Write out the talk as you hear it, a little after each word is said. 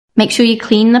make sure you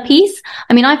clean the piece.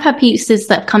 I mean, I've had pieces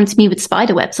that have come to me with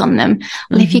spider webs on them.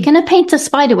 Well, if you're going to paint a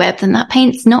spider web, then that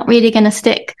paint's not really going to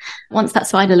stick once that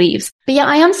spider leaves. But yeah,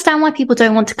 I understand why people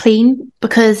don't want to clean,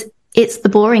 because it's the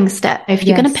boring step. If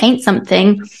you're going to paint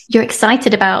something, you're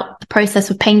excited about the process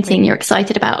of painting. You're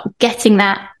excited about getting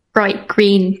that bright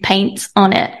green paint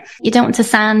on it. You don't want to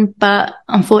sand, but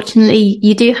unfortunately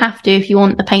you do have to if you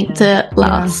want the paint to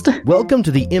last. Welcome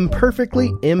to the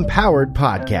Imperfectly Empowered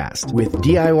podcast with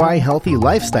DIY healthy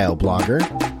lifestyle blogger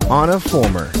Anna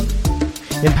Fulmer,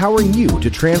 empowering you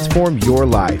to transform your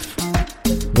life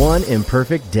one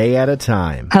imperfect day at a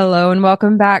time. Hello and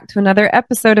welcome back to another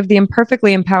episode of the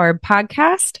Imperfectly Empowered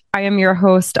podcast. I am your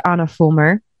host, Anna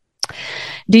Fulmer.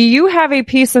 Do you have a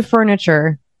piece of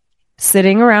furniture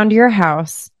sitting around your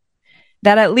house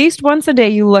that at least once a day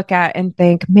you look at and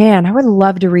think, man, I would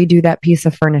love to redo that piece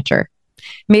of furniture?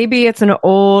 Maybe it's an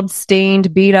old,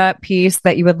 stained, beat up piece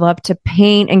that you would love to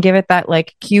paint and give it that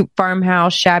like cute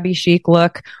farmhouse, shabby chic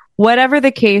look. Whatever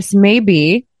the case may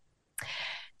be,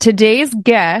 today's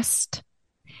guest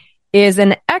is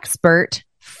an expert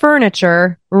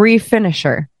furniture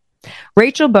refinisher.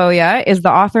 Rachel Bowyer is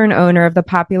the author and owner of the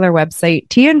popular website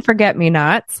Tea and Forget Me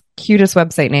Nots, cutest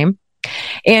website name.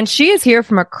 And she is here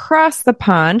from across the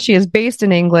pond. She is based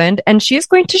in England, and she is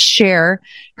going to share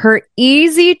her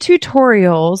easy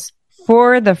tutorials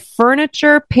for the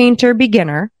furniture painter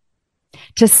beginner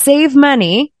to save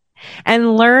money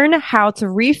and learn how to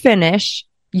refinish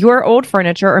your old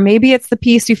furniture, or maybe it's the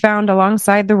piece you found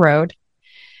alongside the road.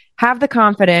 Have the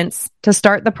confidence to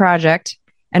start the project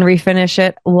and refinish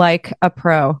it like a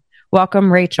pro.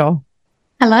 Welcome, Rachel.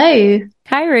 Hello.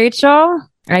 Hi, Rachel.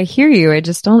 I hear you. I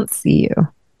just don't see you.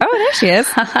 Oh, there she is.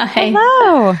 Hi.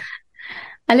 Hello.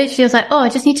 I literally was like, I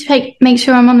just need to make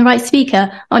sure I'm on the right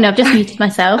speaker. Oh no, I've just muted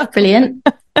myself. Brilliant.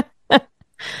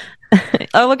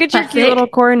 Oh, look at your cute little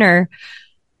corner.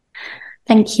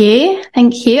 Thank you.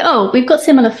 Thank you. Oh, we've got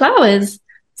similar flowers.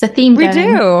 It's a theme We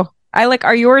going. do.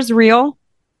 Are yours real?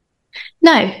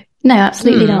 No,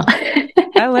 absolutely not.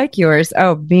 I like yours.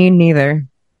 Oh, me neither.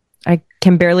 I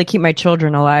can barely keep my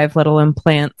children alive, let alone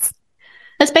plants.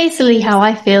 That's basically how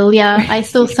I feel. Yeah. I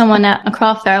saw someone at a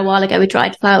craft fair a while ago with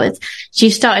dried flowers. She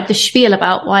started the spiel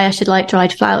about why I should like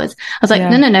dried flowers. I was like,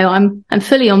 no, I'm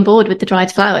fully on board with the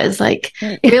dried flowers. Like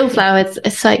real flowers.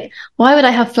 It's like, why would I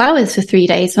have flowers for 3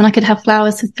 days when I could have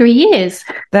flowers for 3 years?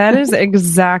 That is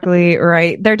exactly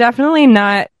right. They're definitely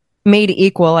not made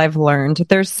equal, I've learned.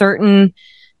 There's certain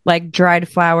like dried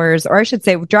flowers, or I should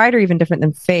say dried are even different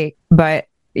than fake. But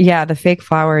yeah, the fake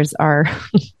flowers are...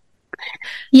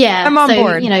 Yeah, I'm on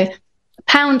board.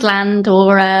 Poundland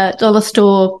or dollar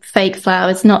store fake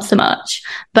flowers, not so much.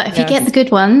 But if you get the good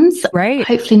ones, right?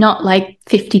 Hopefully not like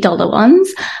 $50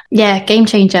 ones. Yeah, game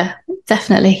changer,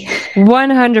 definitely.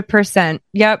 100%.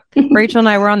 Yep. Rachel and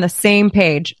I were on the same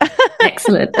page.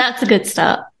 Excellent. That's a good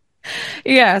start.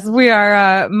 Yes, we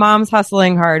are moms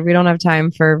hustling hard. We don't have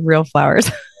time for real flowers.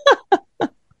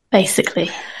 Basically.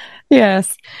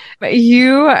 Yes. But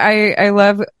I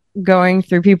love going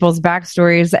through people's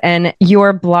backstories, and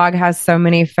your blog has so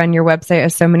many fun, your website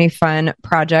has so many fun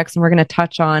projects, and we're going to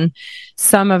touch on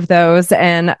some of those.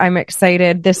 And I'm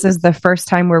excited. This is the first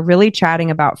time we're really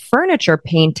chatting about furniture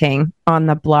painting on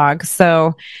the blog.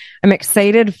 So I'm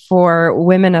excited for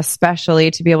women,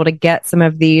 especially, to be able to get some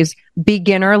of these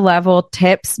beginner level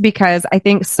tips, because I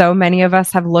think so many of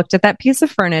us have looked at that piece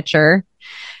of furniture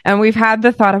and we've had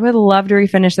the thought, I would love to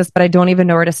refinish this, but I don't even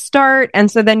know where to start. And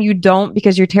so then you don't,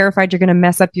 because you're terrified you're going to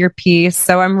mess up your piece.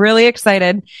 So I'm really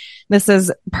excited. This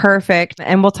is perfect.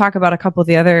 And we'll talk about a couple of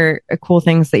the other cool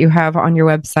things that you have on your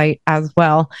website as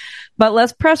well. But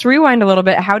let's press rewind a little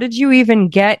bit. How did you even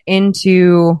get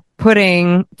into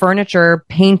putting furniture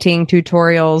painting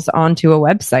tutorials onto a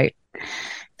website?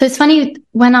 So it's funny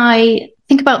when I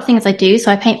think about things I do.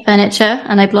 So I paint furniture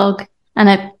and I blog, and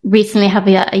I recently have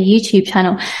a YouTube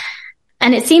channel.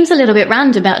 And it seems a little bit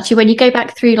random, actually, when you go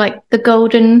back through like the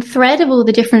golden thread of all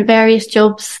the different various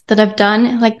jobs that I've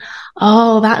done. Like,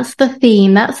 oh, that's the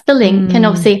theme, that's the link. And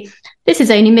obviously this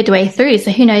is only midway through,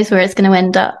 so who knows where it's going to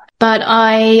end up. But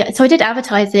I did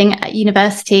advertising at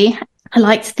university. I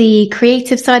liked the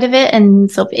creative side of it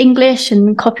and sort of English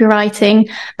and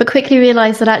copywriting, but quickly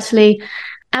realized that actually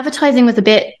advertising was a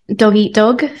bit dog eat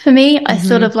dog for me. I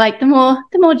sort of like the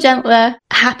more gentler,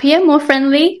 happier, more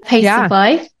friendly pace of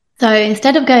life. So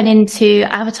instead of going into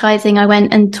advertising, I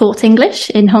went and taught English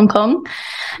in Hong Kong.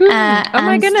 Oh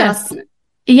my goodness.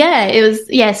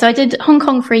 So I did Hong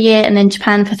Kong for a year and then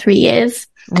Japan for 3 years.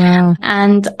 Wow.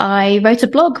 And I wrote a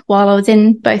blog while I was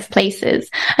in both places,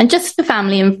 and just for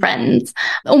family and friends,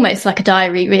 almost like a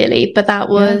diary really. But that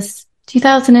was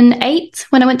 2008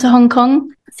 when I went to Hong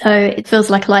Kong. So it feels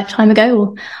like a lifetime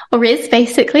ago, or is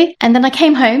basically. And then I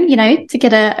came home, to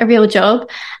get a real job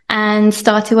and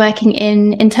started working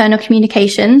in internal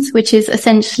communications, which is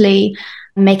essentially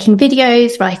making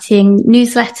videos, writing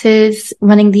newsletters,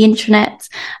 running the intranet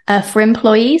for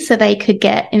employees so they could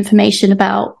get information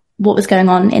about what was going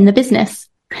on in the business.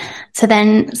 So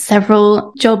then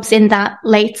several jobs in that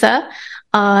later,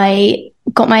 I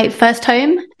got my first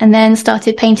home and then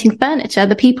started painting furniture.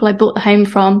 The people I bought the home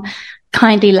from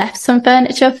kindly left some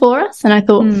furniture for us. And I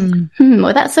thought,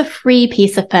 well, that's a free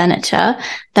piece of furniture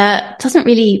that doesn't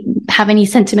really have any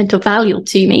sentimental value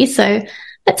to me. So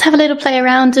let's have a little play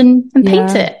around and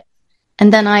paint it.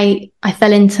 And then I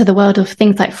fell into the world of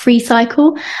things like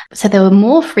FreeCycle. So there were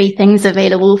more free things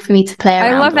available for me to play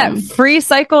around. I love that.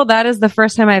 FreeCycle. That is the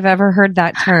first time I've ever heard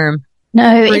that term.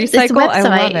 No, it's a website. I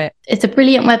love it. It's a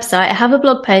brilliant website. I have a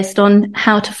blog post on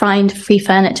how to find free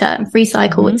furniture, and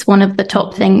FreeCycle. It's one of the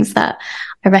top things that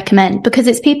I recommend, because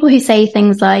it's people who say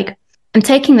things like, I'm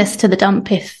taking this to the dump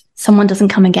if someone doesn't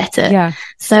come and get it. Yeah.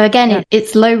 So again,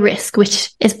 it's low risk,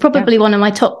 which is probably one of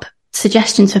my top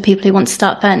suggestions for people who want to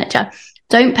start furniture.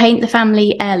 Don't paint the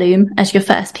family heirloom as your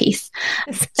first piece.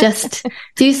 Just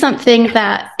do something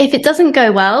that if it doesn't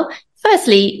go well,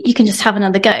 firstly, you can just have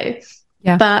another go.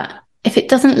 Yeah. But if it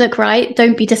doesn't look right,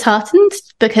 don't be disheartened,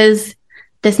 because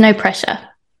there's no pressure.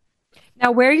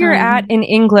 Now, where you're at in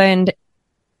England,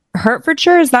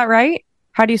 Hertfordshire, is that right?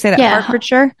 How do you say that? Yeah,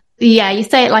 Hertfordshire? Yeah, you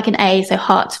say it like an A, so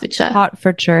Hertfordshire.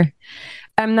 Hertfordshire.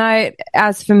 I'm not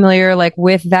as familiar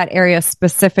with that area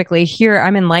specifically. Here,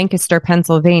 I'm in Lancaster,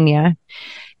 Pennsylvania.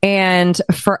 And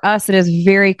for us, it is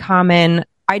very common.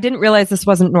 I didn't realize this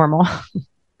wasn't normal.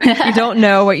 You don't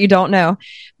know what you don't know.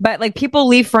 But people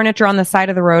leave furniture on the side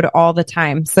of the road all the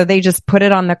time. So they just put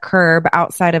it on the curb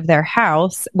outside of their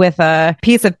house with a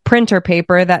piece of printer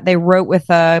paper that they wrote with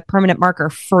a permanent marker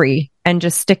free, and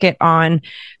just stick it on.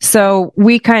 So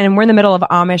we're in the middle of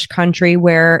Amish country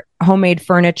where homemade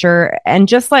furniture and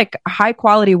just high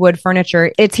quality wood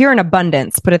furniture, it's here in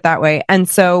abundance, put it that way. And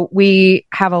so we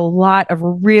have a lot of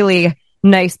really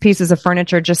nice pieces of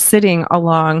furniture just sitting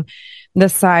along the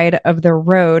side of the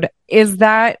road. Is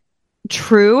that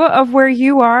true of where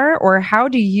you are, or how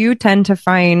do you tend to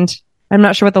find? I'm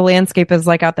not sure what the landscape is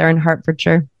like out there in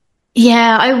Hertfordshire.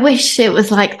 Yeah, I wish it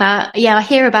was like that. Yeah, I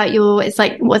hear about it's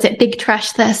was it Big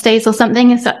Trash Thursdays or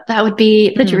something? So that would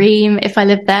be the dream if I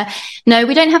lived there. No,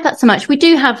 we don't have that so much. We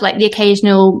do have the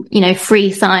occasional,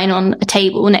 free sign on a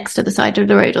table next to the side of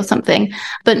the road or something,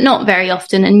 but not very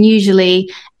often. And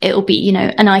usually it'll be,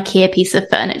 an IKEA piece of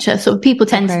furniture. So people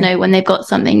tend to know when they've got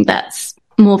something that's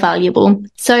more valuable.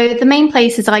 So the main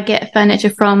places I get furniture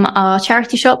from are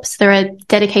charity shops. There are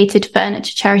dedicated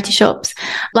furniture charity shops.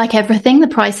 Like everything, the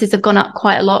prices have gone up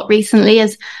quite a lot recently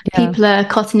as people are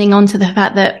cottoning onto the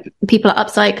fact that people are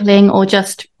upcycling or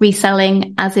just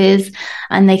reselling as is,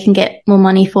 and they can get more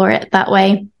money for it that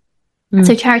way.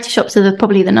 So charity shops are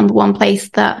probably the number one place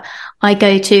that I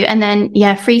go to. And then,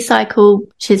 FreeCycle,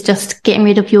 which is just getting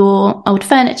rid of your old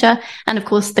furniture. And of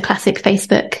course, the classic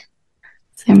Facebook.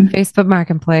 Facebook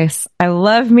Marketplace. I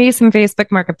love me some Facebook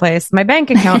Marketplace. My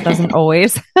bank account doesn't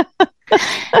always.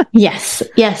 Yes.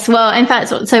 Well, in fact,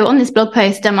 so on this blog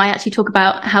post, I actually talk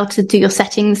about how to do your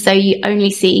settings so you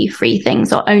only see free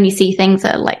things, or only see things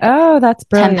that are that's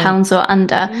brilliant. £10 or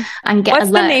under, and get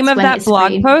What's the name of that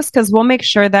blog post? Because we'll make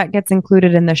sure that gets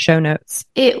included in the show notes.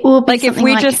 It will be if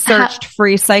we just searched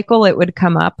FreeCycle, it would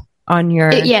come up on your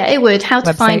it would. How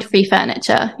to website. Find free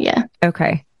furniture. Yeah.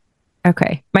 Okay.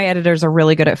 My editors are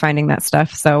really good at finding that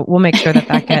stuff. So we'll make sure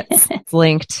that gets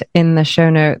linked in the show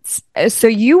notes. So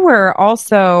you were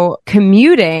also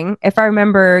commuting. If I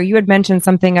remember, you had mentioned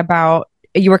something about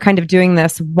you were kind of doing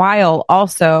this while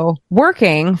also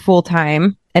working full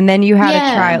time. And then you had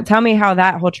a child. Tell me how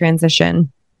that whole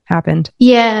transition happened.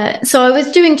 Yeah. So I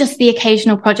was doing just the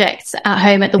occasional projects at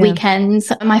home at the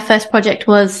weekends. My first project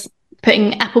was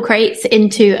putting apple crates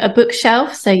into a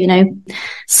bookshelf. So,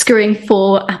 screwing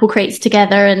 4 apple crates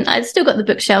together, and I've still got the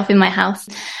bookshelf in my house.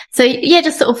 So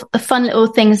just sort of a fun little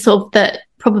thing that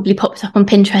probably popped up on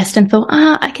Pinterest and thought,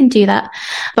 I can do that.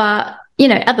 But,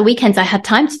 at the weekends I had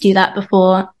time to do that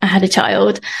before I had a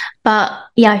child. But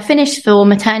I finished for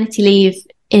maternity leave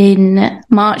in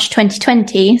March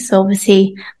 2020. So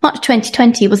obviously March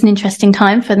 2020 was an interesting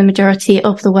time for the majority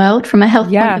of the world from a health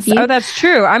point of view. Oh, that's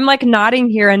true. I'm nodding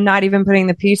here and not even putting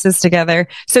the pieces together.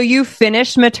 So you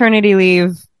finished maternity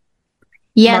leave.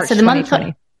 Yeah. March So the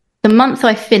 2020. month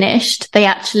I finished, they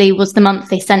actually was the month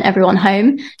they sent everyone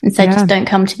home and said, just don't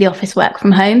come to the office, work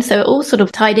from home. So it all sort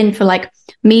of tied in for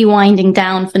me winding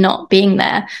down for not being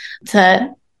there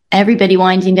to everybody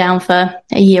winding down for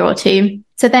a year or two.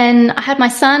 So then I had my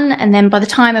son, and then by the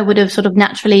time I would have sort of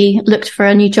naturally looked for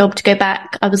a new job to go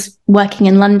back, I was working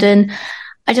in London.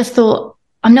 I just thought,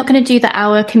 I'm not going to do the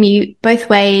hour commute both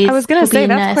ways. I was going to say,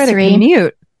 that's quite a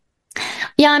commute.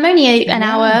 Yeah, I'm only an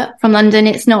hour from London.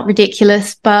 It's not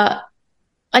ridiculous, but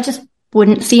I just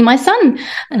wouldn't see my son.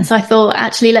 And so I thought,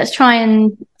 actually, let's try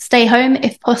and stay home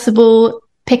if possible,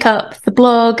 pick up the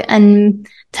blog and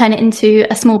turn it into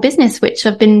a small business, which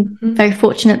I've been very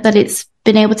fortunate that it's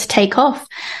been able to take off.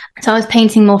 So I was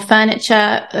painting more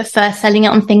furniture, first selling it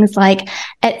on things like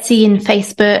Etsy and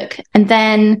Facebook. And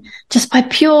then just by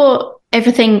pure,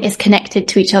 everything is connected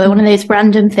to each other. One of those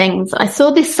random things. I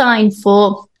saw this sign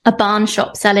for a barn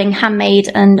shop selling handmade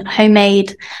and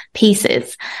homemade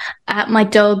pieces at my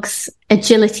dog's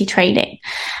agility training.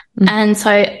 And so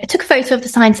I took a photo of the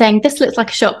sign saying, this looks like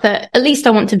a shop that at least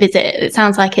I want to visit. It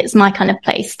sounds like it's my kind of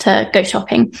place to go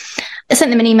shopping. I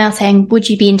sent them an email saying, would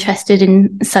you be interested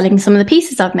in selling some of the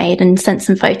pieces I've made, and sent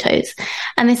some photos.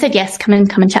 And they said, yes, come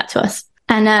and chat to us.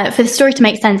 And for the story to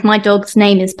make sense, my dog's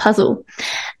name is Puzzle.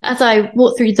 As I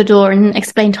walked through the door and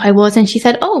explained who I was, and she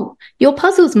said, oh, you're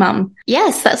Puzzle's mum.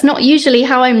 Yes, that's not usually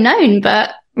how I'm known,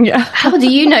 but how do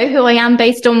you know who I am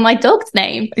based on my dog's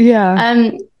name? Yeah.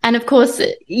 And of course,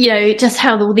 you know, just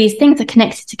how all these things are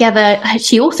connected together.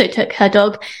 She also took her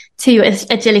dog to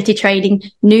agility training,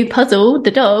 knew Puzzle, the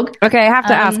dog. Okay, I have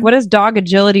to ask, what is dog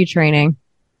agility training?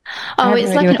 Oh,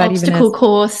 it's like an obstacle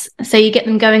course. So you get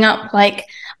them going up like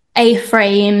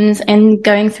A-frames and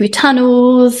going through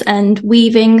tunnels and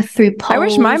weaving through poles. I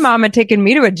wish my mom had taken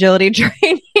me to agility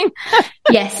training.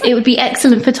 Yes, it would be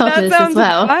excellent for toddlers as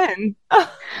well. Fun.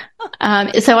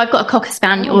 So I've got a Cocker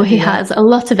Spaniel who has a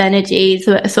lot of energy,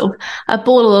 so sort of a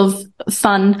ball of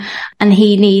fun, and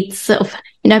he needs sort of,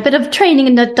 you know, a bit of training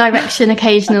in the direction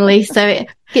occasionally, so it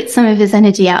gets some of his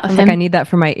energy out of him. I need that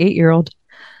for my 8-year-old.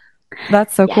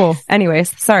 That's so cool.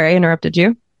 Anyways, sorry, I interrupted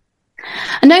you.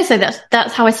 No, so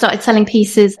that's how I started selling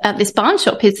pieces at this barn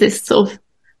shop, is this sort of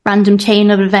random chain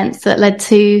of events that led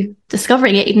to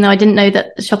discovering it, even though I didn't know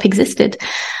that the shop existed.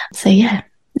 So yeah,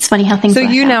 it's funny how things work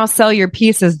you out. Now sell your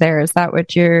pieces there. Is that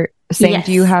what you're saying? Yes.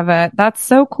 Do you have that's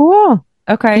so cool.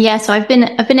 Okay. Yeah, so I've been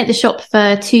at the shop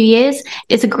for 2 years.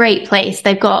 It's a great place.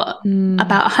 They've got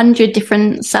about 100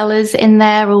 different sellers in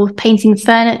there, all painting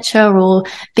furniture or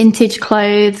vintage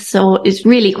clothes, or it's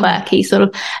really quirky, sort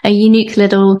of a unique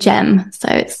little gem. So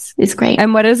it's great.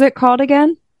 And what is it called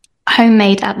again?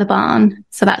 Homemade at the Barn.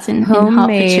 So that's in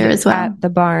Hertfordshire as well. At the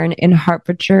Barn in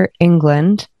Hertfordshire,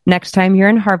 England. Next time you're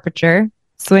in Hertfordshire,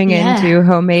 swing into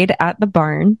Homemade at the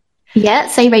Barn. Yeah,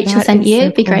 say Rachel sent you.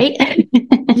 It'd be great.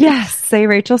 Yes, say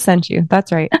Rachel sent you.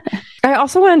 That's right. I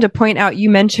also wanted to point out, you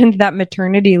mentioned that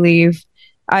maternity leave.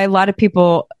 A lot of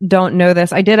people don't know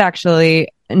this. I did actually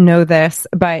know this,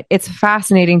 but it's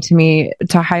fascinating to me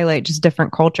to highlight just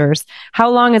different cultures. How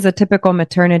long is a typical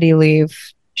maternity leave?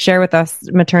 Share with us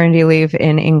maternity leave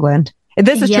in England.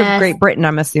 This is true of Great Britain,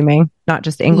 I'm assuming, not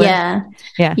just England.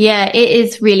 Yeah, it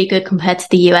is really good compared to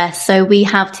the US. So we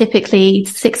have typically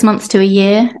 6 months to a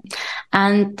year.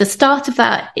 And the start of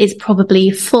that is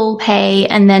probably full pay,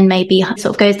 and then maybe sort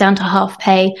of goes down to half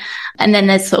pay. And then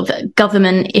there's sort of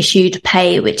government issued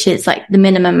pay, which is like the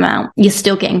minimum amount you're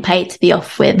still getting paid to be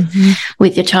off with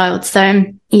your child. So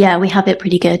yeah, we have it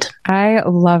pretty good. I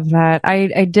love that.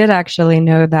 I did actually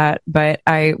know that, but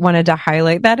I wanted to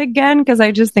highlight that again because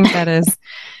I just think that is,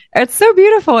 it's so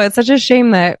beautiful. It's such a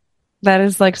shame that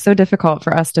is like so difficult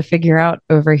for us to figure out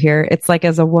over here. It's like,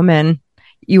 as a woman,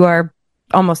 you are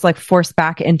almost like forced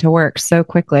back into work so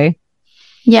quickly.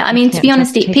 Yeah. I mean, to be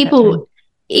honest, people,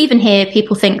 even here,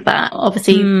 people think that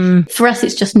obviously for us,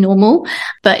 it's just normal.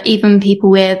 But even people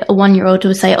with a 1-year-old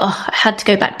will say, oh, I had to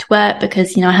go back to work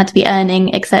because, you know, I had to be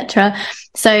earning, etc.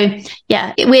 So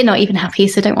yeah, we're not even happy.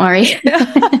 So don't worry.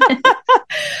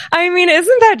 I mean,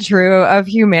 isn't that true of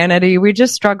humanity? We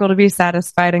just struggle to be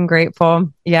satisfied and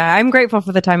grateful. Yeah, I'm grateful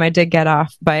for the time I did get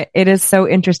off, but it is so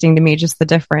interesting to me, just the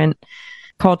different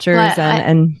cultures.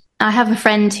 And I have a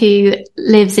friend who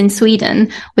lives in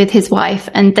Sweden with his wife,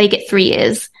 and they get 3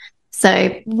 years.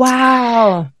 So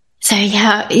wow. So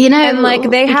yeah, you know, and like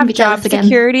they have job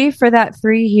security for that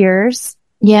 3 years.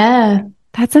 Yeah,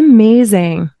 that's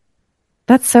amazing.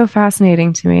 That's so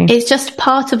fascinating to me. It's just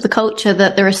part of the culture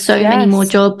that there are so many more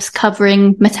jobs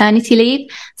covering maternity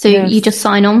leave. So you just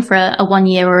sign on for a 1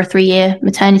 year or a 3 year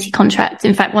maternity contract.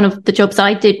 In fact, one of the jobs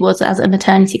I did was as a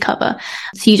maternity cover.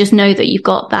 So you just know that you've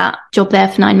got that job there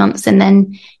for 9 months, and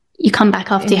then you come back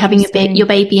after having your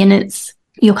baby, and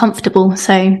you're comfortable.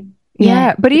 So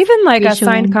Yeah. But even like a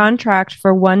signed reassuring. contract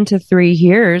for 1 to 3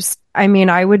 years, I mean,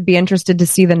 I would be interested to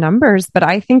see the numbers, but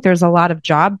I think there's a lot of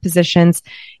job positions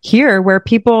here where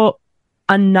people,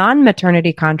 a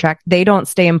non-maternity contract, they don't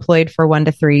stay employed for 1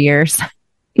 to 3 years.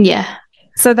 Yeah.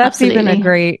 So that's even a Absolutely.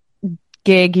 great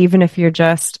gig, even if you're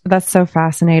that's so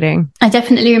fascinating. I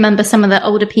definitely remember some of the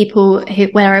older people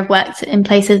where I've worked in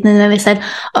places, and then they said,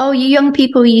 "Oh, you young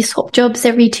people, you swap jobs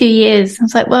every 2 years." I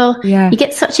was like, "Well, Yeah. you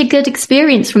get such a good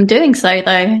experience from doing so,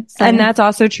 though." So And that's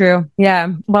also true. Yeah.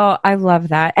 Well, I love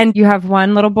that. And you have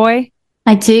one little boy?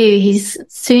 I do. He's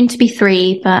soon to be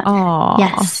 3, but Oh,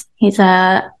 yes, he's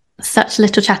such a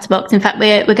little chatterbox. In fact,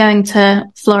 we're going to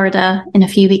Florida in a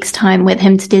few weeks' time with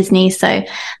him to Disney, so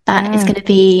that is going to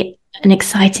be an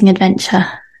exciting adventure.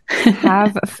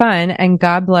 have fun and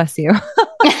God bless you.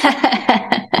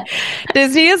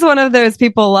 Disney is one of those,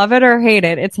 people love it or hate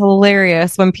it. It's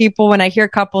hilarious when I hear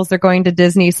couples are going to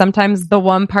Disney, sometimes the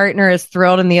one partner is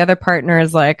thrilled and the other partner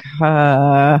is like,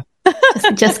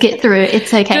 just get through it.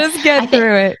 It's okay. Just get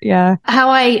through it. Yeah. How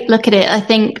I look at it, I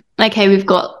think, okay, we've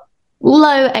got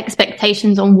low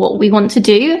expectations on what we want to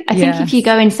do. I think if you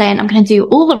go in saying, I'm going to do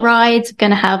all the rides, I'm going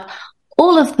to have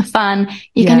all of the fun,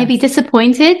 you're going to be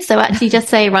disappointed. So actually just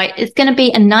say, right, it's going to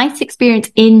be a nice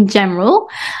experience in general.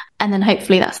 And then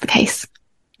hopefully that's the case.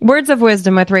 Words of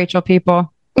wisdom with Rachel,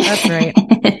 people. That's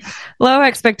right. Low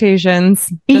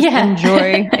expectations.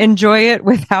 Just enjoy it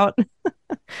without,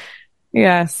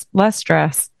 less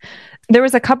stress. There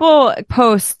was a couple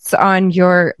posts on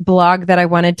your blog that I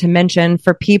wanted to mention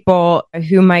for people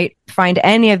who might find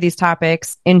any of these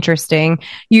topics interesting.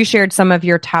 You shared some of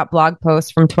your top blog posts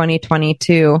from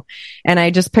 2022, and I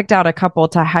just picked out a couple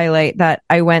to highlight that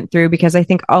I went through because I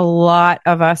think a lot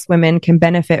of us women can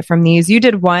benefit from these. You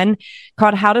did one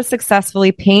called How to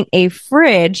Successfully Paint a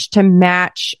Fridge to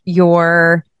Match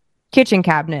Your Kitchen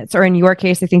Cabinets, or in your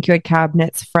case, I think you had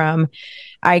cabinets from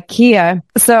IKEA.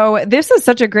 So this is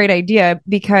such a great idea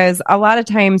because a lot of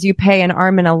times you pay an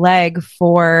arm and a leg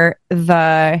for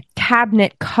the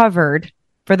cabinet covered.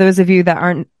 For those of you that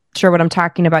aren't sure what I'm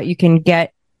talking about, you can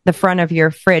get the front of your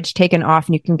fridge taken off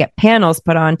and you can get panels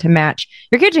put on to match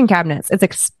your kitchen cabinets. It's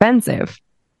expensive.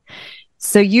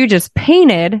 So you just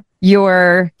painted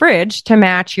your fridge to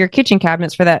match your kitchen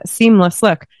cabinets for that seamless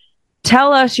look.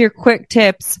 Tell us your quick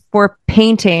tips for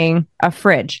painting a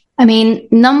fridge. I mean,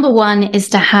 number one is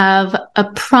to have a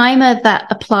primer that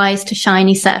applies to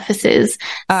shiny surfaces.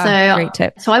 Great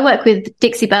tip. So I work with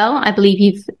Dixie Belle. I believe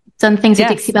you've done things with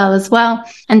Dixie Belle as well.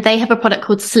 And they have a product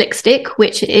called Slick Stick,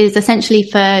 which is essentially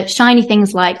for shiny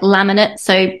things like laminate.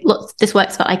 So this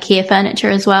works for IKEA furniture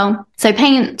as well. So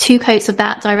paint 2 coats of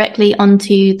that directly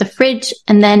onto the fridge,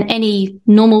 and then any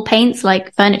normal paints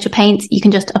like furniture paints, you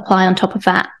can just apply on top of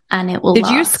that and it will Did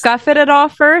you scuff it at all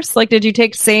first? Like, did you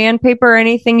take sandpaper or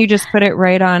anything? You just put it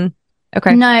right on?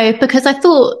 Okay. No, because I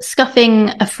thought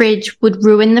scuffing a fridge would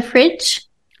ruin the fridge.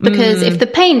 Because if the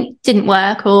paint didn't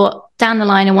work or down the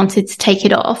line I wanted to take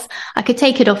it off, I could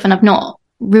take it off and I've not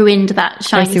ruined that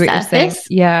shiny surface.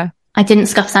 Yeah. I didn't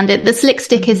scuff sand it. The Slick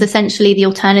Stick is essentially the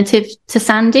alternative to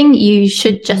sanding. You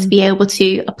should just be able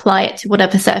to apply it to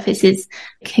whatever surfaces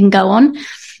can go on.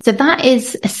 So that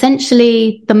is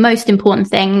essentially the most important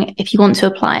thing if you want to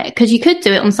apply it, because you could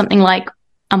do it on something like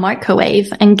a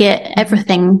microwave and get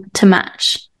everything to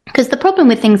match. Because the problem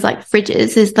with things like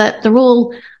fridges is that they're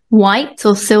all white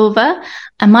or silver,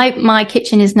 and my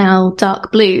kitchen is now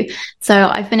dark blue, so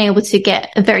I've been able to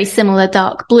get a very similar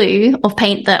dark blue of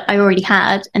paint that I already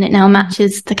had, and it now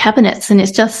matches the cabinets, and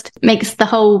it just makes the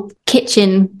whole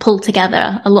kitchen pull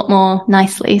together a lot more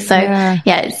nicely. So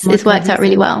it's worked out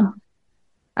really well.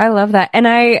 I love that. And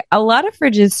a lot of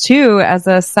fridges too, as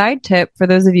a side tip for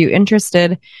those of you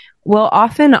interested, will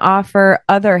often offer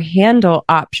other handle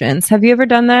options. Have you ever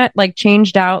done that? Like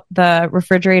changed out the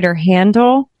refrigerator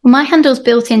handle? My handle's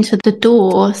built into the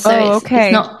door, so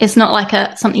it's not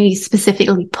like something you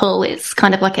specifically pull. It's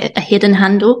kind of like a hidden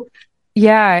handle.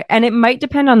 Yeah, and it might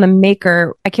depend on the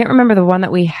maker. I can't remember the one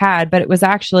that we had, but it was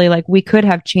actually like we could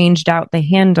have changed out the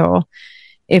handle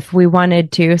if we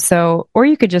wanted to. So, or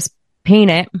you could just paint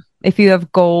it. If you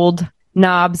have gold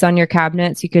knobs on your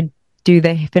cabinets, you could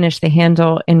finish the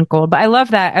handle in gold. But I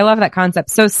love that. I love that concept.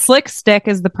 So Slick Stick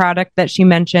is the product that she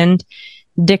mentioned,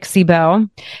 Dixie Belle.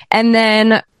 And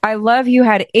then I love you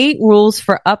had 8 rules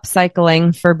for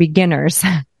upcycling for beginners.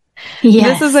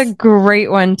 Yes. This is a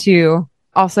great one too.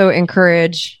 Also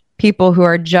encourage people who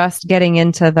are just getting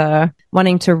into the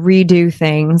wanting to redo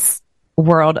things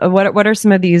world. What are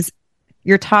some of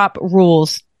your top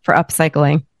rules for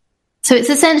upcycling? So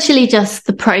it's essentially just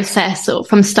the process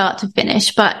from start to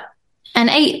finish, but And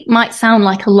 8 might sound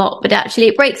like a lot, but actually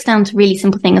it breaks down to really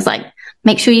simple things like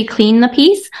make sure you clean the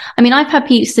piece. I mean, I've had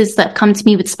pieces that have come to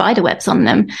me with spider webs on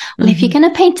them. Well, if you're going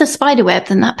to paint a spider web,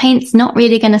 then that paint's not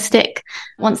really going to stick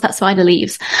once that spider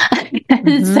leaves.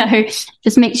 So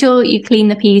just make sure you clean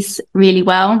the piece really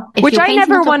well. Which I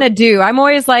never want to do. I'm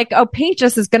always like, oh, paint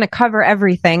just is going to cover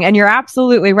everything. And you're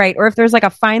absolutely right. Or if there's like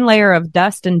a fine layer of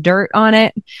dust and dirt on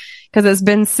it because it's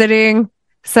been sitting.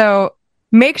 So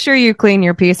make sure you clean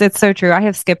your piece. It's so true. I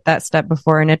have skipped that step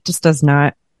before and it just does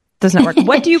not work.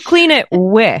 What do you clean it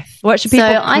with? What should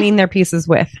people clean their pieces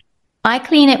with? I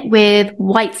clean it with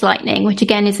White's Lightning, which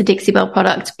again is a Dixie Belle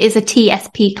product, is a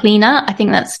TSP cleaner. I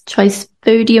think that's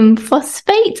trisodium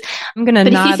phosphate. I'm going to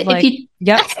nod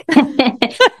yep.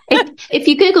 If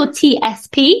you Google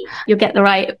TSP, you'll get the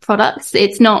right products.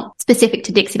 It's not specific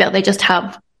to Dixie Belle. They just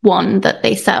have one that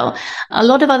they sell. A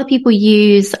lot of other people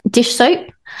use dish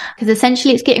soap because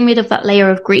essentially it's getting rid of that layer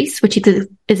of grease, which is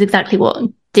exactly what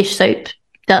dish soap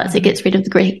does. It gets rid of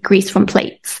the grease from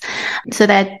plates. So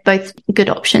they're both good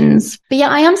options. But yeah,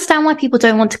 I understand why people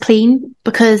don't want to clean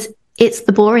because it's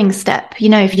the boring step. You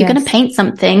know, if you're going to paint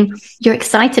something, you're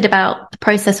excited about the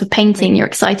process of painting. You're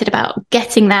excited about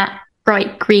getting that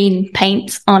bright green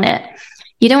paint on it.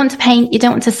 You don't want to paint, you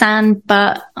don't want to sand,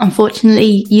 but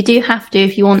unfortunately you do have to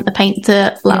if you want the paint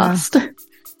to last. Yeah.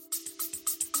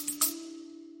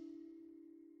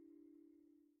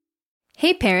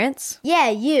 Hey parents. Yeah,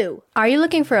 you. Are you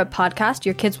looking for a podcast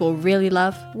your kids will really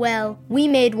love? Well, we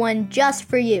made one just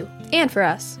for you. And for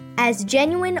us. As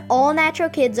genuine, all-natural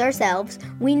kids ourselves,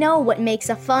 we know what makes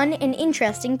a fun and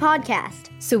interesting podcast.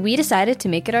 So we decided to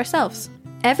make it ourselves.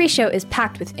 Every show is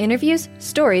packed with interviews,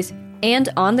 stories, and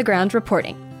on-the-ground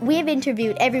reporting. We have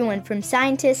interviewed everyone from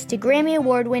scientists to Grammy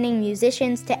Award-winning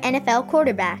musicians to NFL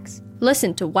quarterbacks.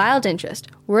 Listen to Wild Interest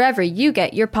wherever you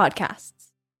get your podcasts.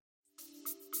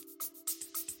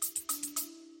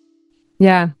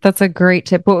 Yeah, that's a great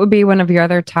tip. What would be one of your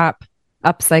other top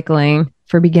upcycling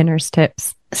for beginners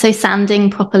tips? So sanding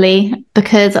properly,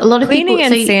 because a lot of cleaning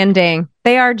and sanding,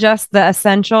 they are just the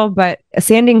essential, but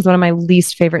sanding is one of my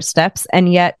least favorite steps,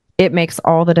 and yet it makes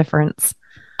all the difference.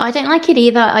 I don't like it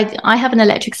either. I have an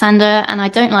electric sander and I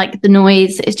don't like the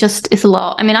noise. It's a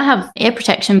lot. I mean, I have ear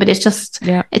protection, but it's just,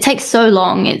 it takes so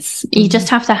long. You just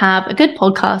have to have a good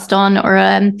podcast on,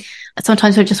 or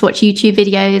sometimes I just watch YouTube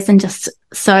videos and just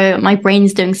so my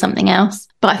brain's doing something else.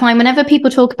 But I find whenever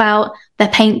people talk about their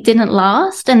paint didn't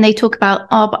last and they talk about,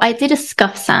 oh, but I did a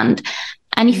scuff sand.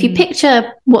 And if you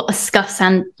picture what a scuff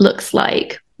sand looks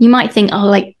like, you might think, oh,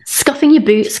 like scuffing your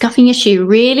boot, scuffing your shoe,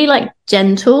 really like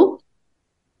gentle.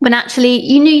 When actually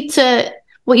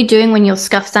what you're doing when you're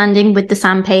scuff sanding with the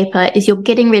sandpaper is you're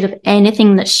getting rid of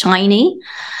anything that's shiny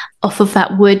off of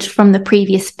that wood from the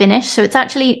previous finish. So it's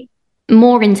actually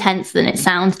more intense than it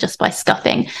sounds just by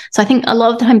scuffing. So I think a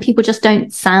lot of the time people just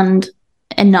don't sand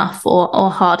enough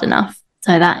or hard enough.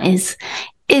 So that is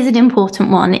an important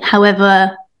one.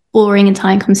 However boring and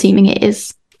time consuming it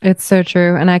is. It's so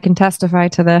true. And I can testify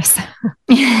to this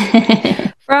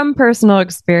from personal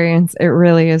experience. It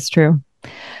really is true.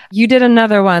 You did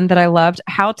another one that I loved,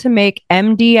 how to make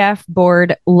MDF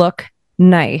board look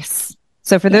nice.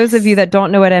 So for those of you that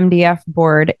don't know what MDF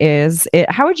board is,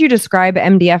 how would you describe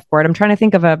MDF board? I'm trying to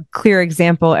think of a clear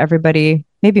example. Everybody,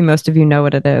 maybe most of you know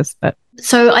what it is, but.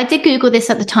 So I did Google this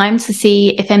at the time to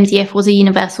see if MDF was a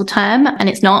universal term, and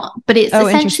it's not, but it's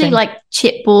essentially like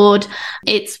chipboard.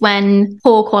 It's when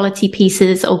poor quality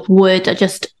pieces of wood are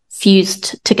just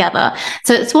fused together.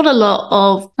 So it's what a lot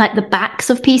of like the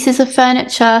backs of pieces of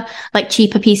furniture, like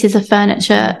cheaper pieces of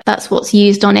furniture, that's what's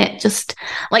used on it, just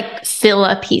like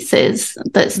filler pieces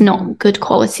that's not good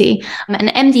quality. And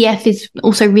MDF is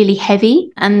also really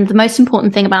heavy. And the most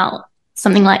important thing about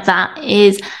something like that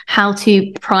is how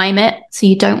to prime it. So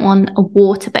you don't want a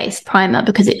water-based primer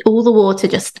because all the water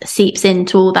just seeps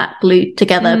into all that glued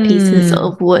together pieces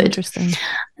of wood. Interesting.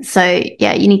 So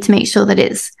yeah, you need to make sure that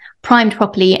it's primed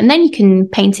properly, and then you can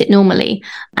paint it normally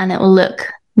and it will look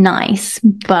nice.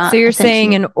 But so you're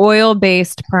saying an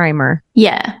oil-based primer?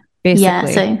 Yeah.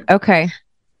 Basically. Yeah. Okay.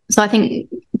 So I think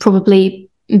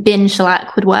probably bin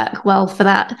shellac would work well for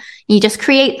that. You just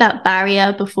create that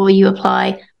barrier before you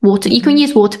apply water. You can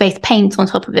use water-based paint on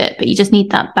top of it, but you just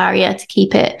need that barrier to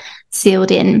keep it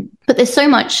sealed in. But there's so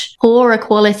much poorer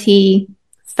quality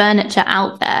furniture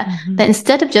out there that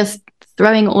instead of just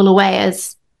throwing it all away,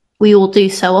 as we all do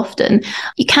so often,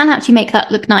 you can actually make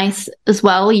that look nice as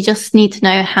well. You just need to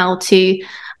know how to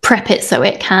prep it so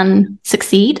it can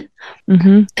succeed.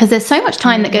 Because there's so much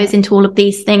time that goes into all of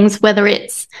these things, whether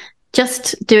it's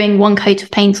just doing one coat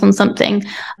of paint on something,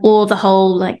 or the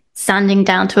whole like sanding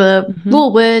down to a raw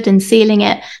wood and sealing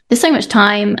it. There's so much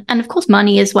time and of course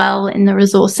money as well in the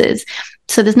resources.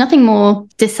 So there's nothing more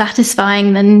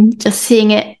dissatisfying than just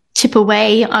seeing it chip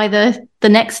away either the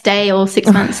next day or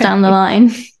 6 months down the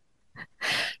line.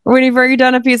 When you've already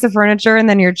done a piece of furniture and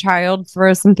then your child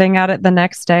throws something at it the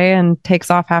next day and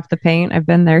takes off half the paint. I've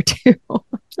been there too.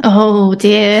 Oh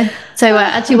dear. So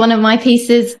actually one of my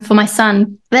pieces for my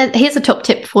son, here's a top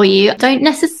tip for you. Don't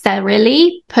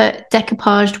necessarily put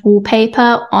decoupaged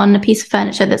wallpaper on a piece of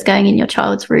furniture that's going in your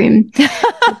child's room.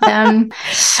 How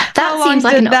long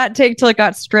did that take till it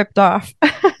got stripped off?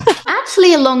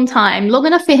 Actually a long time, long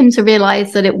enough for him to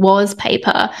realize that it was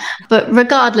paper. But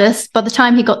regardless, by the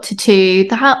time he got to 2,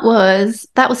 that was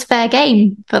fair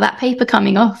game for that paper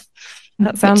coming off.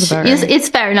 That sounds about right. It's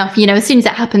fair enough. You know, as soon as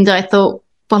it happened, I thought,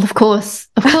 well, of course,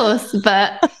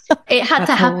 but it had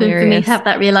to happen for me to have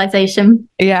that realization.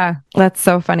 Yeah, that's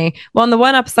so funny. Well, and the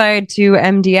one upside to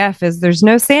MDF is there's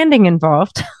no sanding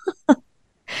involved.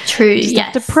 True, You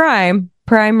yes. have to prime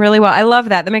really well. I love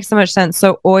that. That makes so much sense.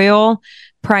 So oil,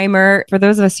 primer, for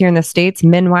those of us here in the States,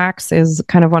 Minwax is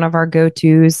kind of one of our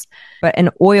go-tos, but an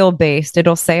oil-based,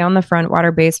 it'll say on the front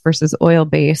water-based versus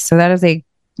oil-based. So that is a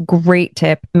great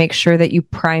tip. Make sure that you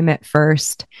prime it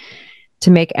first to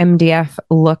make MDF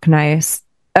look nice.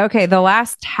 Okay, the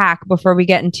last hack before we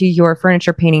get into your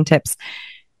furniture painting tips.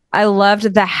 I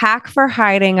loved the hack for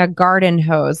hiding a garden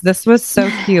hose. This was so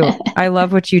cute. I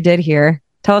love what you did here.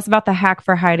 Tell us about the hack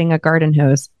for hiding a garden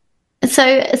hose. So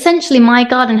essentially my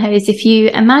garden hose, if you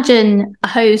imagine a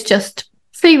hose just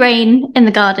free reign in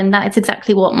the garden, that is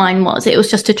exactly what mine was. It was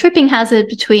just a tripping hazard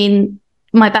between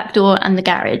my back door and the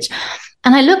garage.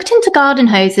 And I looked into garden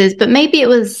hoses, but maybe it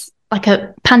was like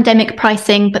a pandemic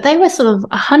pricing, but they were sort of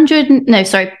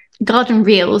garden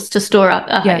reels to store up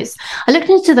a hose. I looked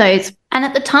into those, and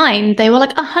at the time they were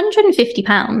like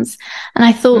 £150. And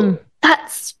I thought,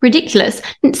 that's ridiculous.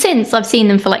 Since I've seen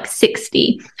them for like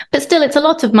 60, but still it's a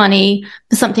lot of money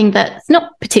for something that's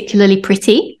not particularly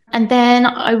pretty. And then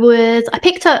I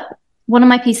picked up one of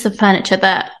my pieces of furniture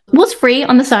that was free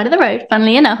on the side of the road,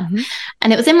 funnily enough.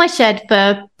 And it was in my shed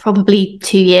for probably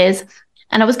 2 years.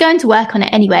 And I was going to work on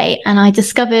it anyway. And I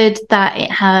discovered that it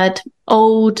had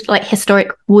old, like historic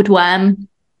woodworm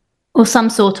or some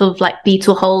sort of like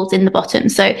beetle holes in the bottom.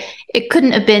 So it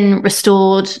couldn't have been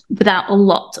restored without a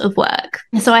lot of work.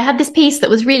 So I had this piece that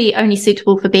was really only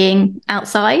suitable for being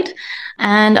outside.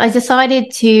 And I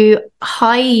decided to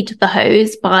hide the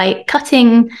hose by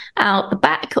cutting out the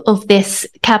back of this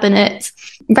cabinet,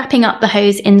 wrapping up the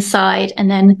hose inside,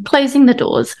 and then closing the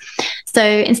doors. So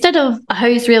instead of a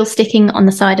hose reel sticking on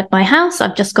the side of my house,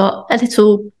 I've just got a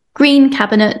little green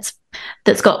cabinet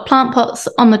that's got plant pots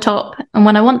on the top. And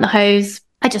when I want the hose,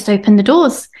 I just open the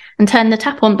doors and turn the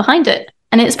tap on behind it.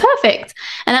 And it's perfect.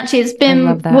 And actually it's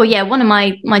been, one of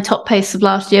my top posts of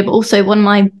last year, but also one of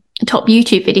my top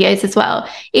YouTube videos as well,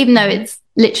 even though it's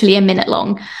literally a minute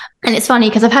long. And it's funny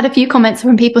because I've had a few comments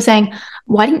from people saying,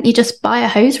 why didn't you just buy a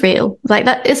hose reel? Like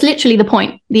that is literally the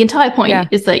point. The entire point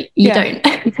is that you don't.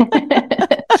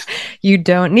 You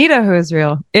don't need a hose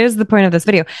reel is the point of this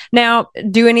video. Now,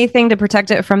 do anything to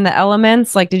protect it from the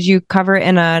elements? Like, did you cover it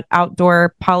in an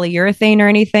outdoor polyurethane or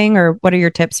anything? Or what are your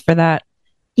tips for that?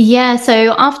 Yeah,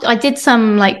 so after I did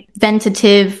some like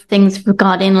ventilative things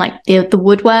regarding like the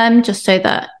woodworm, just so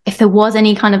that if there was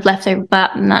any kind of leftover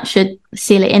that, then that should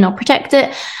seal it in or protect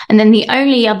it. And then the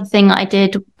only other thing that I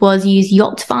did was use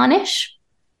yacht varnish.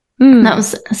 That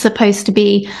was supposed to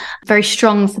be very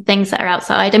strong for things that are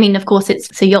outside. I mean, of course,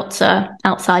 yachts are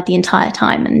outside the entire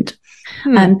time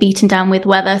and beaten down with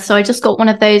weather. So I just got one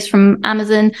of those from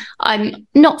Amazon. I'm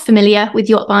not familiar with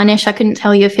yacht varnish. I couldn't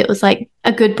tell you if it was like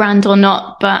a good brand or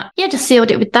not, but yeah, just sealed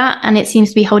it with that and it seems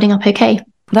to be holding up okay.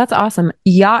 That's awesome.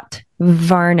 Yacht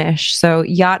varnish. So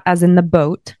yacht as in the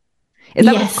boat. Is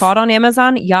that what it's called on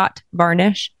Amazon? Yacht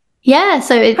varnish? Yeah,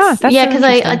 so it's because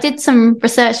I did some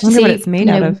research to see what it's made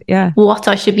out of. Yeah, what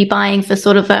I should be buying for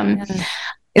sort of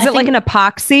Is it like an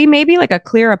epoxy, maybe like a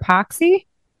clear epoxy?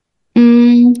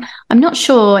 I'm not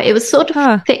sure. It was sort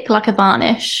of thick like a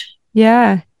varnish.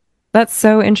 Yeah, that's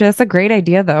so interesting. That's a great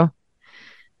idea, though.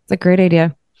 It's a great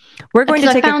idea. We're going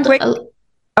to take a quick.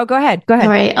 Go ahead.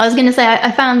 Sorry, I was going to say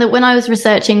I found that when I was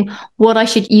researching what I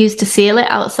should use to seal it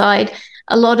outside,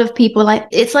 a lot of people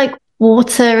it's like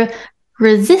water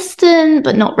resistant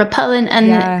but not repellent,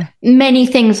 and many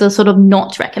things are sort of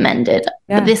not recommended.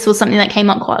 But this was something that came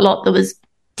up quite a lot that was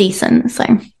decent. So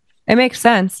it makes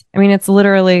sense. I mean, it's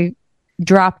literally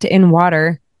dropped in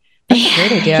water. That's a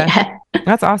great idea.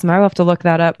 That's awesome. I will have to look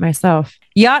that up myself.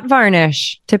 Yacht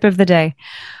varnish, tip of the day.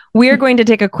 We are going to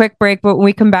take a quick break, but when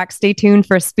we come back, stay tuned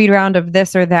for a speed round of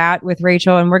this or that with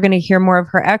Rachel, and we're going to hear more of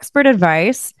her expert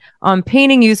advice on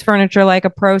painting used furniture like a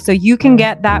pro so you can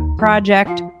get that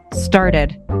project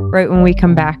started right when we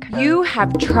come back. You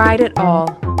have tried it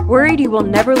all. Worried you will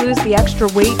never lose the extra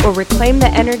weight or reclaim the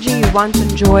energy you once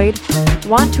enjoyed?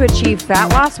 Want to achieve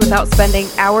fat loss without spending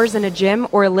hours in a gym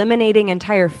or eliminating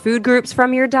entire food groups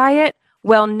from your diet?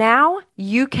 Well, now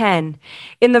you can.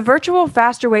 In the virtual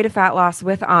Faster Way to Fat Loss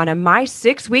with Anna, my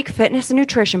 6-week fitness and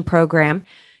nutrition program,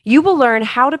 you will learn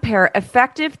how to pair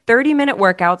effective 30-minute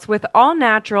workouts with all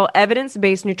natural,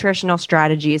 evidence-based nutritional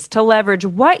strategies to leverage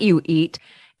what you eat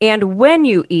and when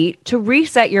you eat to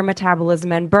reset your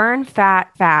metabolism and burn fat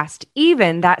fast,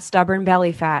 even that stubborn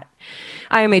belly fat.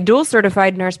 I am a dual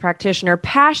certified nurse practitioner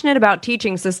passionate about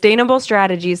teaching sustainable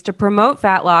strategies to promote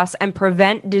fat loss and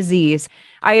prevent disease.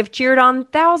 I have cheered on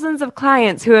thousands of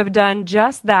clients who have done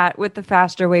just that with the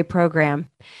Faster Way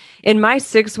program. In my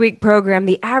 6-week program,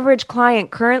 the average client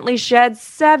currently sheds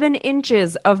 7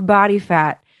 inches of body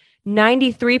fat.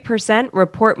 93%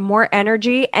 report more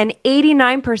energy and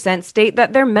 89% state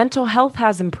that their mental health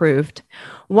has improved.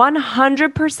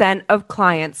 100% of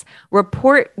clients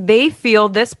report they feel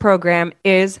this program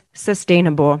is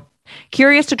sustainable.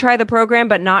 Curious to try the program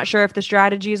but not sure if the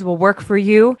strategies will work for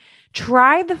you?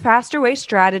 Try the Faster Way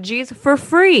strategies for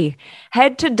free.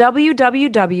 Head to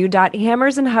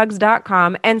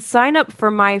www.hammersandhugs.com and sign up for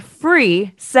my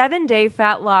free 7-day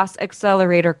fat loss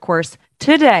accelerator course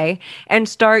today and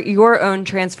start your own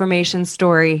transformation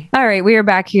story. All right, we are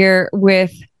back here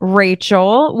with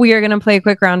Rachel. We are going to play a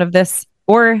quick round of this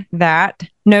or that.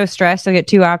 No stress. You'll get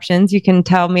 2 options. You can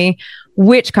tell me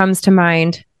which comes to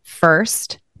mind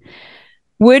first.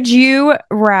 Would you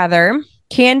rather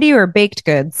candy or baked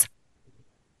goods?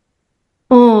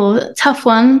 Oh, tough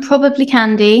one. Probably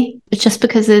candy, just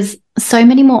because there's so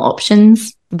many more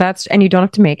options. And you don't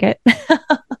have to make it.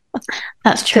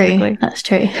 That's true. Typically. That's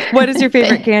true. What is your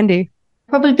favorite candy?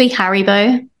 Probably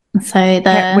Haribo. So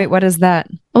Wait, what is that?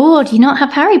 Oh, do you not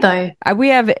have Haribo? We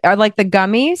have like the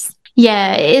gummies.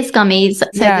 Yeah, it is gummies. So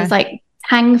there's like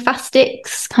Tang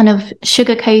Fastics, kind of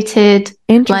sugar coated,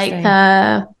 Interesting.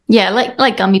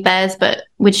 like gummy bears, but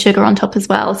with sugar on top as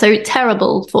well. So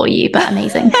terrible for you, but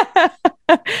amazing.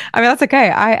 I mean, that's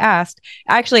okay. I asked.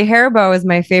 Actually, Haribo is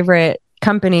my favorite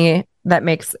company that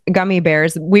makes gummy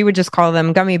bears. We would just call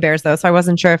them gummy bears, though. So I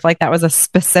wasn't sure if like that was a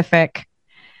specific.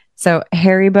 So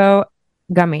Haribo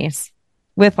gummies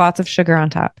with lots of sugar on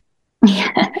top.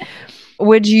 Yeah.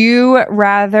 Would you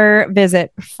rather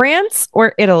visit France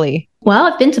or Italy?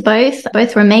 Well, I've been to both.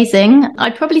 Both were amazing.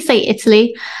 I'd probably say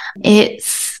Italy.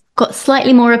 It's got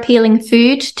slightly more appealing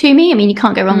food to me. I mean, you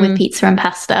can't go wrong with pizza and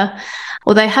pasta.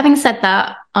 Although having said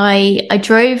that, I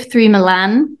drove through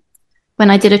Milan when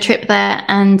I did a trip there,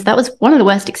 and that was one of the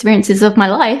worst experiences of my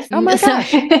life. Oh my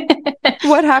gosh.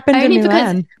 What happened in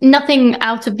Milan? Nothing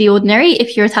out of the ordinary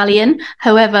if you're Italian.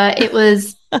 However, it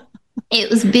was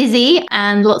busy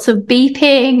and lots of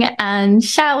beeping and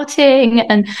shouting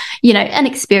and, an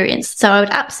experience. So I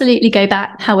would absolutely go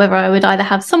back. However, I would either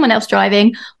have someone else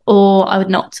driving or I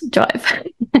would not drive.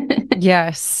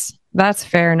 Yes, that's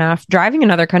fair enough. Driving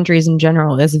in other countries in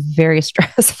general is very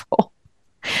stressful.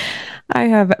 I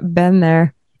have been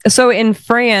there. So in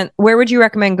France, where would you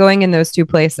recommend going in those 2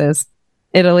 places?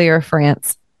 Italy or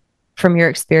France, from your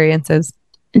experiences?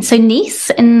 And so Nice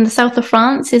in the south of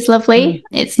France is lovely.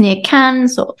 It's near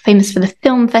Cannes, sort of famous for the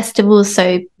film festivals,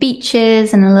 so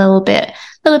beaches and a little bit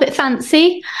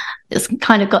fancy. It's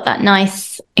kind of got that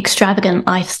nice, extravagant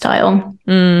lifestyle.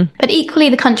 But equally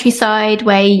the countryside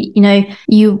where,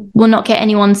 you will not get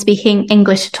anyone speaking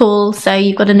English at all. So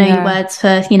you've got to know your words for,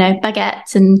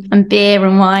 baguettes and beer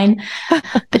and wine.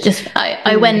 But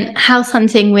I went house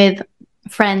hunting with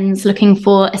friends looking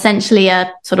for essentially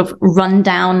a sort of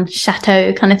rundown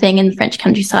chateau kind of thing in the French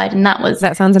countryside. And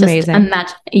that sounds amazing.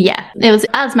 It was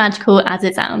as magical as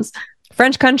it sounds.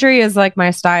 French country is like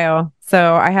my style.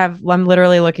 So I'm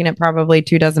literally looking at probably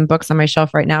 24 books on my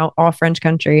shelf right now, all French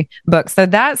country books. So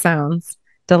that sounds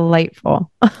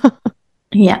delightful.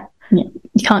 Yeah. You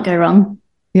can't go wrong.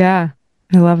 Yeah.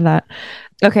 I love that.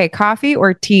 Okay. Coffee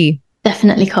or tea?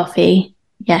 Definitely coffee.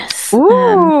 Yes.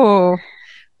 Ooh.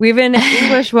 We have an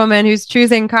English woman who's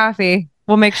choosing coffee.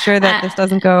 We'll make sure that this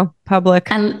doesn't go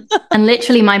public. And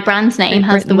literally my brand name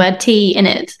has the word tea in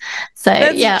it. So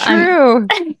that's true.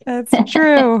 That's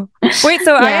true. Wait,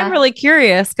 so I am really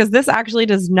curious because this actually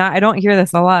I don't hear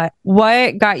this a lot.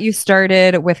 What got you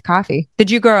started with coffee? Did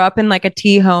you grow up in like a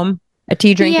tea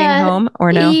drinking home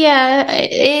or no? Yeah,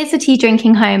 it is a tea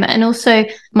drinking home. And also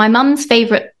my mum's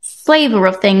favorite flavor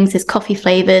of things is coffee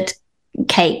flavored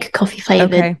cake, coffee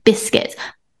flavored biscuits.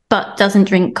 but doesn't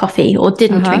drink coffee or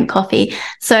didn't drink coffee.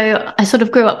 So I sort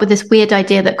of grew up with this weird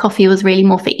idea that coffee was really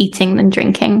more for eating than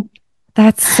drinking.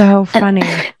 That's so funny.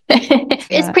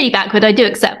 It's pretty backward. I do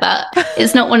accept that.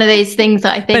 It's not one of those things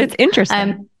that I think. But it's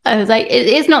interesting. I was like,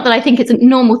 it's not that I think it's a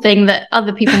normal thing that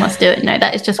other people must do it. No,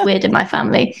 that is just weird in my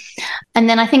family. And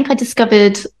then I think I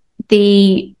discovered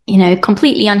the,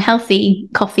 completely unhealthy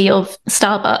coffee of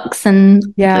Starbucks and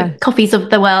the coffees of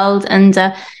the world. And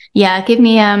give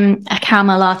me a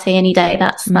caramel latte any day.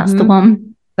 That's the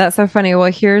one. That's so funny.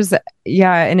 Well, here's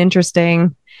an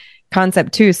interesting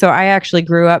concept too. So I actually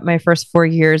grew up, my first 4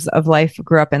 years of life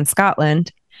grew up in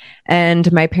Scotland, and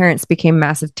my parents became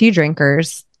massive tea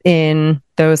drinkers in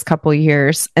those couple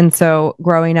years. And so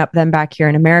growing up then back here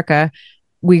in America,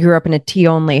 we grew up in a tea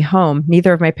only home.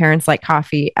 Neither of my parents like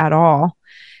coffee at all.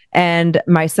 And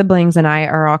my siblings and I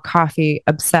are all coffee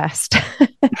obsessed.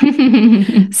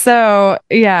 So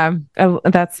yeah,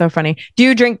 that's so funny. Do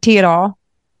you drink tea at all?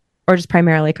 Or just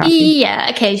primarily coffee? Yeah,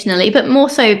 occasionally, but more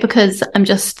so because I'm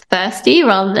just thirsty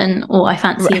rather than, I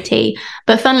fancy a tea.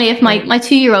 But funnily, if my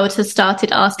 2-year-old has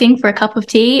started asking for a cup of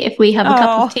tea, if we have a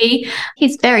cup of tea,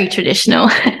 he's very traditional.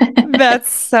 That's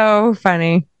so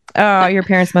funny. Oh, your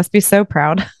parents must be so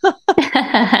proud.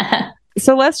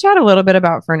 So let's chat a little bit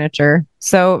about furniture.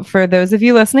 So for those of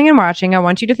you listening and watching, I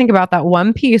want you to think about that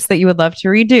one piece that you would love to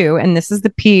redo. And this is the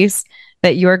piece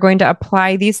that you are going to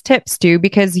apply these tips to,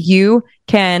 because you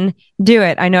can do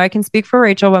it. I know I can speak for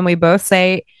Rachel when we both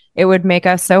say it would make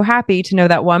us so happy to know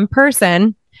that one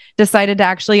person decided to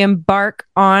actually embark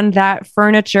on that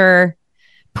furniture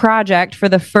project for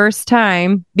the first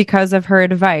time because of her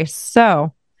advice.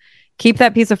 So keep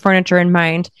that piece of furniture in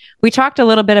mind. We talked a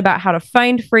little bit about how to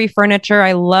find free furniture.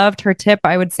 I loved her tip.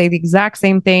 I would say the exact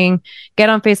same thing. Get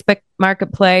on Facebook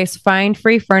Marketplace, find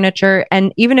free furniture.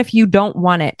 And even if you don't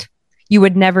want it, you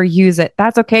would never use it,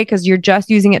 that's okay, because you're just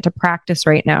using it to practice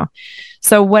right now.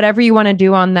 So whatever you want to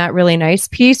do on that really nice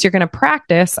piece, you're going to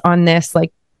practice on this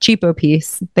like cheapo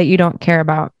piece that you don't care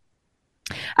about.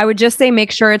 I would just say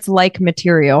make sure it's like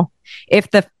material.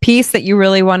 If the piece that you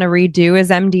really want to redo is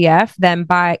MDF, then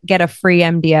get a free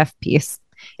MDF piece.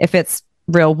 If it's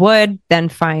real wood, then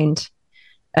find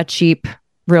a cheap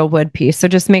real wood piece. So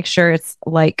just make sure it's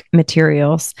like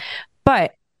materials.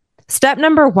 But step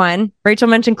number 1, Rachel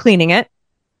mentioned cleaning it.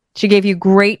 She gave you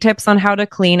great tips on how to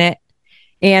clean it.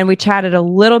 And we chatted a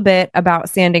little bit about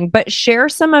sanding, but share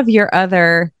some of your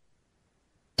other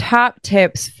top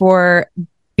tips for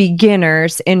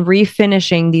beginners in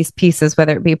refinishing these pieces,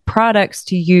 whether it be products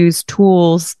to use,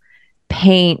 tools,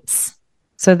 paints,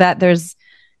 so that there's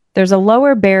a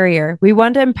lower barrier. We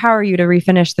want to empower you to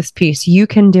refinish this piece. You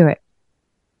can do it.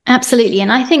 Absolutely.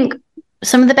 And I think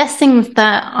some of the best things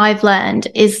that I've learned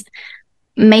is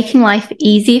making life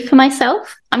easy for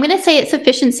myself. I'm going to say it's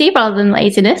efficiency rather than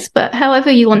laziness, but however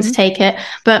you want to take it.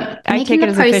 But I take it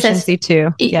as efficiency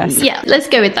too. Yes. Yeah, let's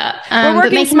go with that. We're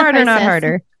working smarter, not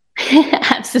harder.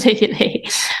 Absolutely.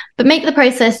 But make the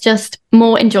process just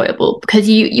more enjoyable, because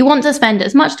you want to spend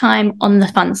as much time on the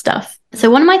fun stuff. So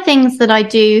one of my things that I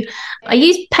do, I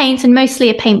use paint and mostly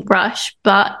a paintbrush,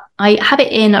 but I have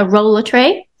it in a roller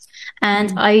tray.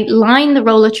 And I line the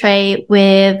roller tray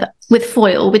with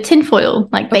foil, with tin foil,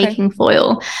 like baking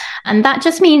foil. And that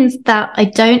just means that I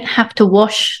don't have to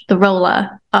wash the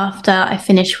roller after I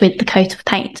finish with the coat of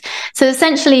paint. So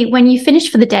essentially, when you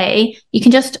finish for the day, you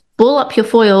can just ball up your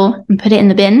foil and put it in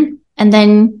the bin, and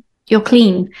then you're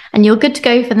clean and you're good to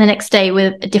go for the next day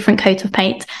with a different coat of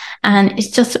paint. And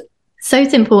it's just so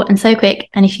simple and so quick.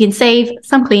 And if you can save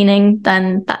some cleaning,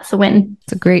 then that's a win.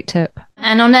 It's a great tip.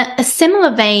 And on a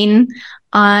similar vein,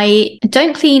 I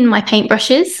don't clean my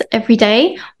paintbrushes every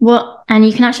day. And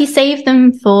you can actually save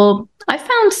them for, I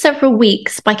found, several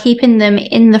weeks by keeping them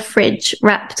in the fridge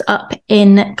wrapped up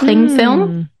in cling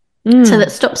film. So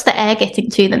that stops the air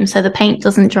getting to them, so the paint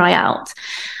doesn't dry out.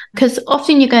 Because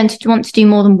often you're going to want to do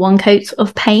more than one coat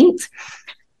of paint.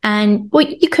 And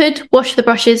you could wash the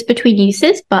brushes between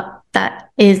uses, but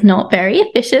that is not very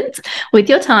efficient with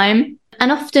your time.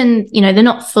 And often, they're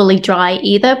not fully dry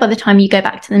either by the time you go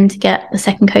back to them to get the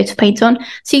second coat of paint on.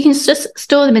 So you can just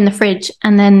store them in the fridge,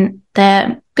 and then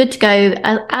they're good to go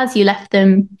as you left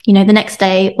them, the next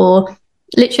day, or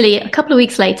literally a couple of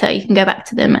weeks later, you can go back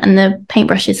to them and the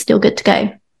paintbrush is still good to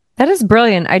go. That is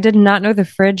brilliant. I did not know the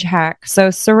fridge hack. So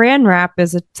saran wrap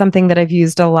is something that I've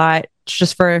used a lot,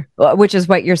 which is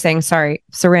what you're saying. Sorry,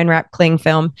 saran wrap cling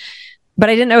film. But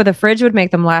I didn't know the fridge would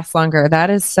make them last longer. That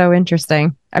is so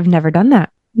interesting. I've never done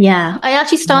that. Yeah, I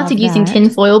actually started using tin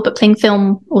foil, but cling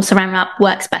film or saran wrap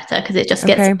works better because it just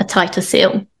gets a tighter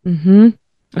seal.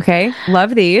 Okay,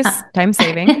 love these. Time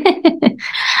saving.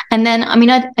 And then, I mean,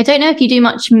 I don't know if you do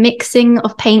much mixing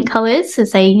of paint colors. So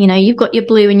say, you know, you've got your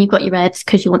blue and you've got your red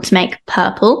because you want to make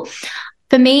purple.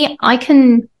 For me, I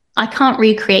can't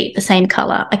recreate the same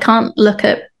color. I can't look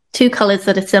at two colors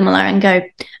that are similar and go,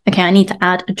 okay, I need to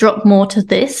add a drop more to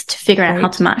this to figure out how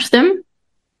to match them.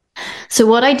 So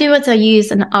what I do is I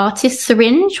use an artist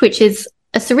syringe, which is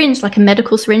a syringe like a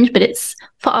medical syringe, but it's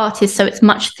for artists, so it's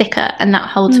much thicker and that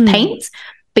holds paint.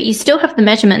 But you still have the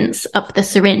measurements of the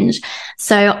syringe.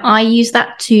 So I use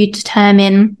that to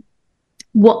determine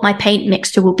what my paint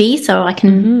mixture will be so I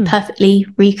can perfectly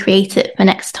recreate it for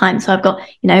next time. So I've got,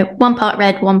 you know, 1 part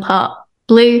red, 1 part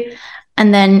blue.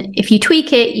 And then if you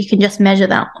tweak it, you can just measure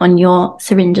that on your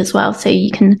syringe as well. So you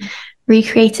can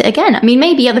recreate it again. I mean,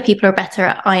 maybe other people are better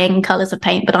at eyeing colors of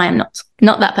paint, but I am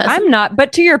not that person. I'm not.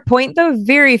 But to your point, though,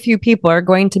 very few people are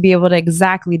going to be able to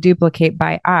exactly duplicate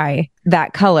by eye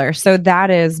that color. So that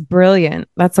is brilliant.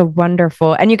 That's a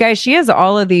wonderful. And you guys, she has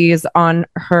all of these on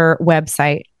her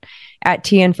website at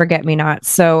Tea and Forget Me Not.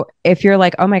 So if you're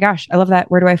like, oh my gosh, I love that.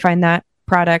 Where do I find that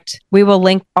product? We will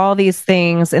link all these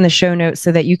things in the show notes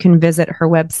so that you can visit her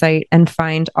website and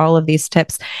find all of these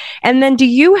tips. And then do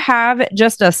you have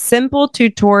just a simple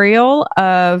tutorial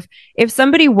of if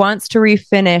somebody wants to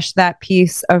refinish that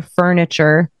piece of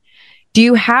furniture, do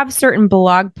you have certain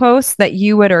blog posts that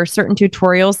you would, or certain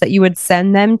tutorials that you would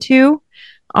send them to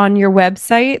on your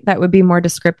website that would be more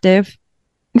descriptive?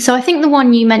 So I think the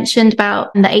one you mentioned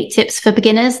about the 8 tips for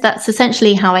beginners, that's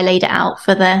essentially how I laid it out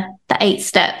for the 8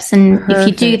 steps. And if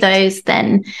you do those,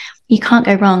 then you can't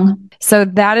go wrong. So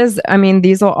that is, I mean,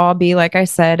 these will all be, like I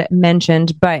said,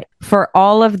 mentioned, but for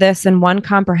all of this in one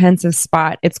comprehensive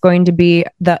spot, it's going to be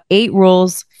the 8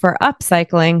 rules for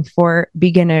upcycling for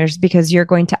beginners, because you're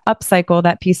going to upcycle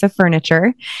that piece of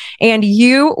furniture and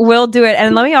you will do it.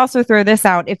 And let me also throw this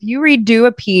out. If you redo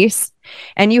a piece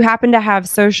and you happen to have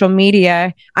social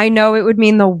media, I know it would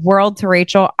mean the world to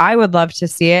Rachel. I would love to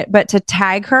see it, but to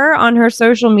tag her on her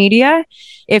social media,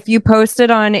 if you post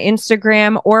it on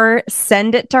Instagram or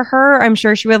send it to her, I'm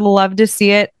sure she would love to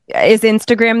see it. Is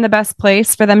Instagram the best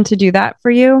place for them to do that for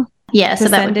you? Yeah, so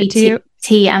that would be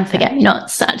Tea and Forget Me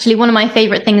Nots. Actually, one of my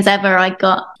favorite things ever, I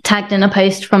got tagged in a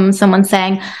post from someone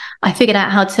saying, I figured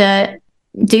out how to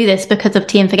do this because of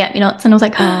Tea and Forget Me Nots. And I was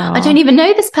like, I don't even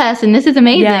know this person. This is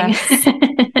amazing. Yes.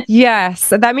 Yes.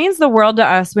 That means the world to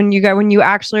us when you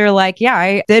actually are like, yeah,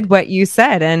 I did what you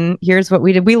said and here's what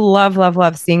we did. We love, love,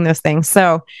 love seeing those things.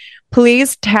 So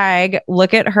please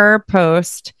look at her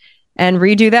post and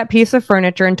redo that piece of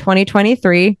furniture in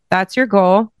 2023. That's your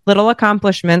goal. Little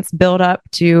accomplishments build up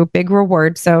to big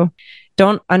rewards. So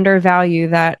don't undervalue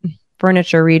that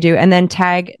furniture redo, and then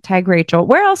tag Rachel.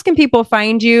 Where else can people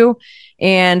find you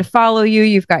and follow you?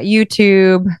 You've got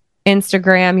YouTube,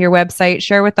 Instagram, your website.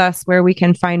 Share with us where we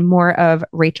can find more of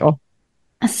Rachel.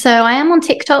 So I am on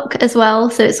TikTok as well.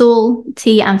 So it's all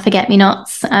Tea and Forget Me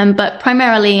Nots. But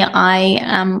primarily I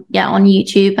am on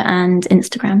YouTube and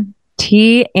Instagram.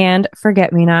 Tea and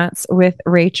Forget Me Nots with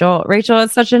Rachel. Rachel,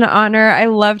 it's such an honor. I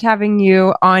loved having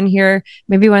you on here.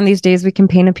 Maybe one of these days we can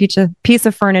paint a piece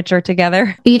of furniture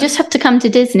together. You just have to come to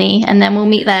Disney and then we'll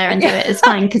meet there and do it. It's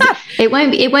fine because it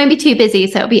won't be too busy.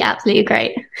 So it'll be absolutely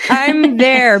great. I'm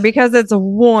there because it's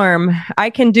warm.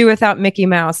 I can do without Mickey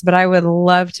Mouse, but I would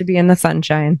love to be in the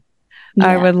sunshine. Yeah,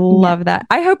 I would love that.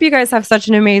 I hope you guys have such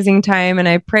an amazing time, and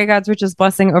I pray God's richest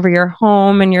blessing over your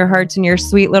home and your hearts and your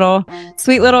sweet little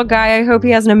guy. I hope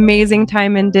he has an amazing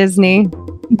time in Disney.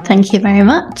 Thank you very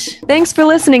much. Thanks for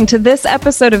listening to this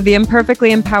episode of the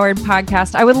Imperfectly Empowered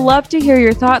podcast. I would love to hear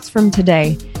your thoughts from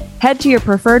today. Head to your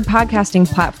preferred podcasting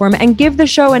platform and give the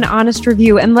show an honest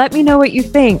review and let me know what you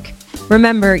think.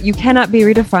 Remember, you cannot be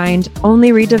redefined,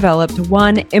 only redeveloped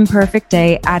one imperfect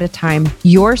day at a time.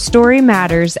 Your story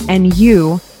matters and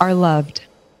you are loved.